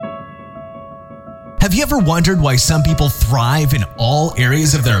Have you ever wondered why some people thrive in all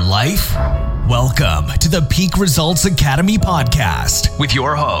areas of their life? Welcome to the Peak Results Academy podcast with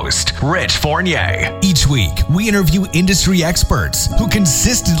your host, Rich Fournier. Each week, we interview industry experts who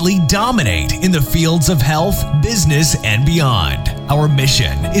consistently dominate in the fields of health, business, and beyond. Our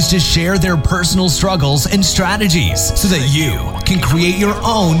mission is to share their personal struggles and strategies so that you can create your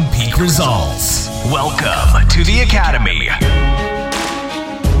own peak results. Welcome to the Academy.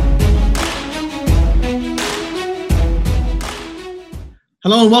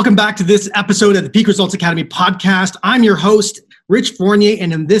 Hello and welcome back to this episode of the Peak Results Academy podcast. I'm your host, Rich Fournier,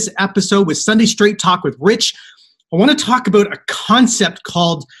 and in this episode with Sunday Straight Talk with Rich, I want to talk about a concept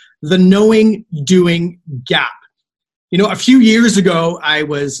called the knowing-doing gap. You know, a few years ago, I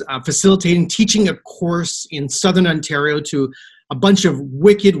was teaching a course in Southern Ontario to a bunch of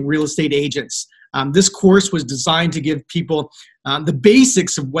wicked real estate agents. This course was designed to give people the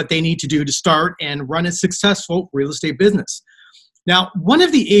basics of what they need to do to start and run a successful real estate business. Now, one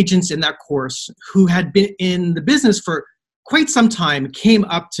of the agents in that course who had been in the business for quite some time came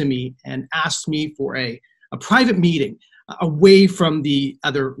up to me and asked me for a private meeting away from the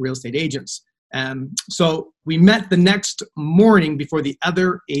other real estate agents. So we met the next morning before the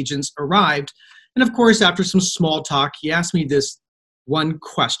other agents arrived. And of course, after some small talk, he asked me this one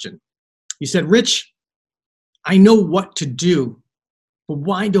question. He said, "Rich, I know what to do, but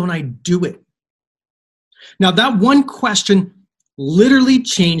why don't I do it?" Now, that one question literally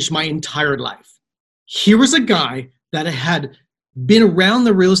changed my entire life. Here was a guy that had been around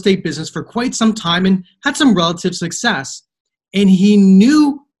the real estate business for quite some time and had some relative success. And he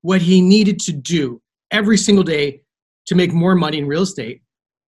knew what he needed to do every single day to make more money in real estate,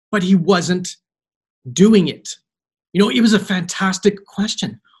 but he wasn't doing it. You know, it was a fantastic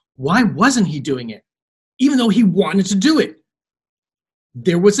question. Why wasn't he doing it? Even though he wanted to do it.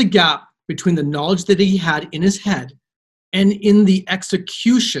 There was a gap between the knowledge that he had in his head and in the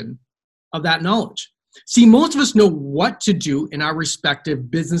execution of that knowledge. See, most of us know what to do in our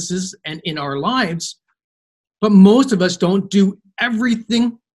respective businesses and in our lives, but most of us don't do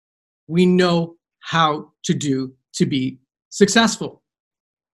everything we know how to do to be successful.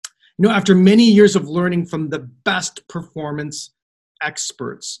 You know, after many years of learning from the best performance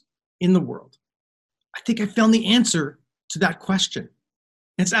experts in the world, I think I found the answer to that question.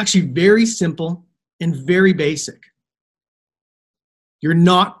 And it's actually very simple and very basic. You're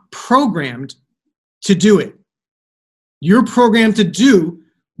not programmed to do it. You're programmed to do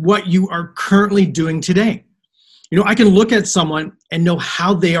what you are currently doing today. You know, I can look at someone and know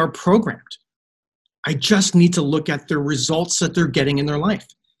how they are programmed. I just need to look at the results that they're getting in their life.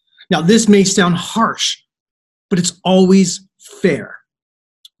 Now, this may sound harsh, but it's always fair.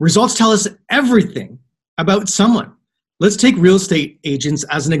 Results tell us everything about someone. Let's take real estate agents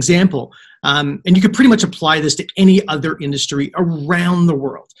as an example. And you could pretty much apply this to any other industry around the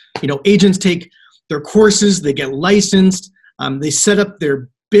world. You know, agents take their courses, they get licensed, they set up their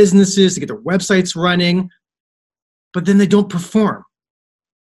businesses, they get their websites running, but then they don't perform.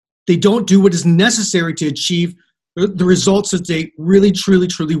 They don't do what is necessary to achieve the results that they really, truly,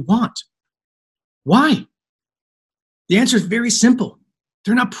 truly want. Why? The answer is very simple.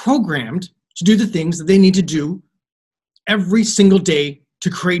 They're not programmed to do the things that they need to do every single day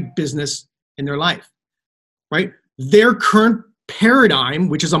to create business in their life, right? Their current paradigm,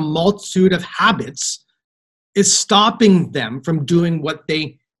 which is a multitude of habits, is stopping them from doing what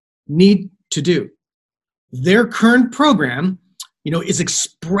they need to do. Their current program, you know, is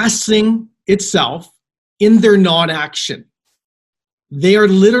expressing itself in their non-action. They are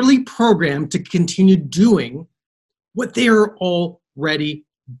literally programmed to continue doing what they are already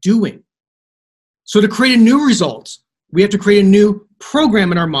doing. So to create a new result, we have to create a new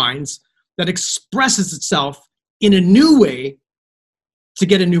program in our minds that expresses itself in a new way to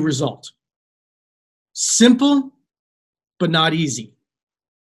get a new result. Simple, but not easy.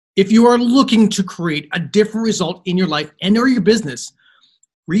 If you are looking to create a different result in your life and or your business,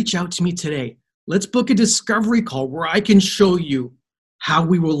 reach out to me today. Let's book a discovery call where I can show you how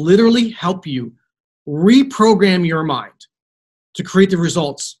we will literally help you reprogram your mind to create the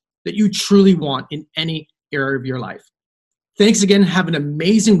results that you truly want in any area of your life. Thanks again. Have an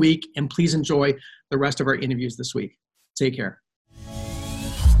amazing week, and please enjoy the rest of our interviews this week. Take care.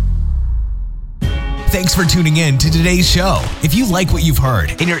 Thanks for tuning in to today's show. If you like what you've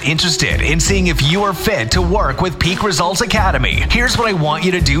heard and you're interested in seeing if you are fit to work with Peak Results Academy, here's what I want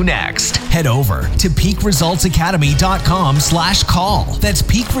you to do next. Head over to peakresultsacademy.com/call. That's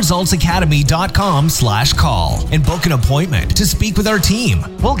peakresultsacademy.com/call and book an appointment to speak with our team.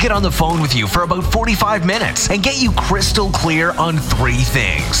 We'll get on the phone with you for about 45 minutes and get you crystal clear on 3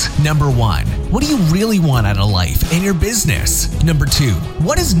 things. Number 1, what do you really want out of life and your business? Number 2,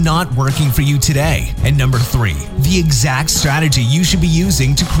 what is not working for you today? And number 3, the exact strategy you should be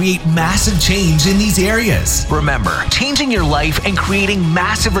using to create massive change in these areas. Remember, changing your life and creating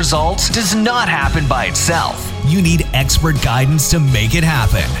massive results does not happen by itself. You need expert guidance to make it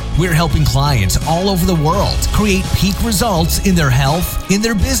happen. We're helping clients all over the world create peak results in their health, in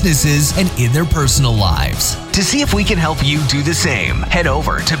their businesses, and in their personal lives. To see if we can help you do the same, head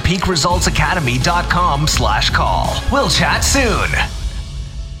over to peakresultsacademy.com/call. We'll chat soon.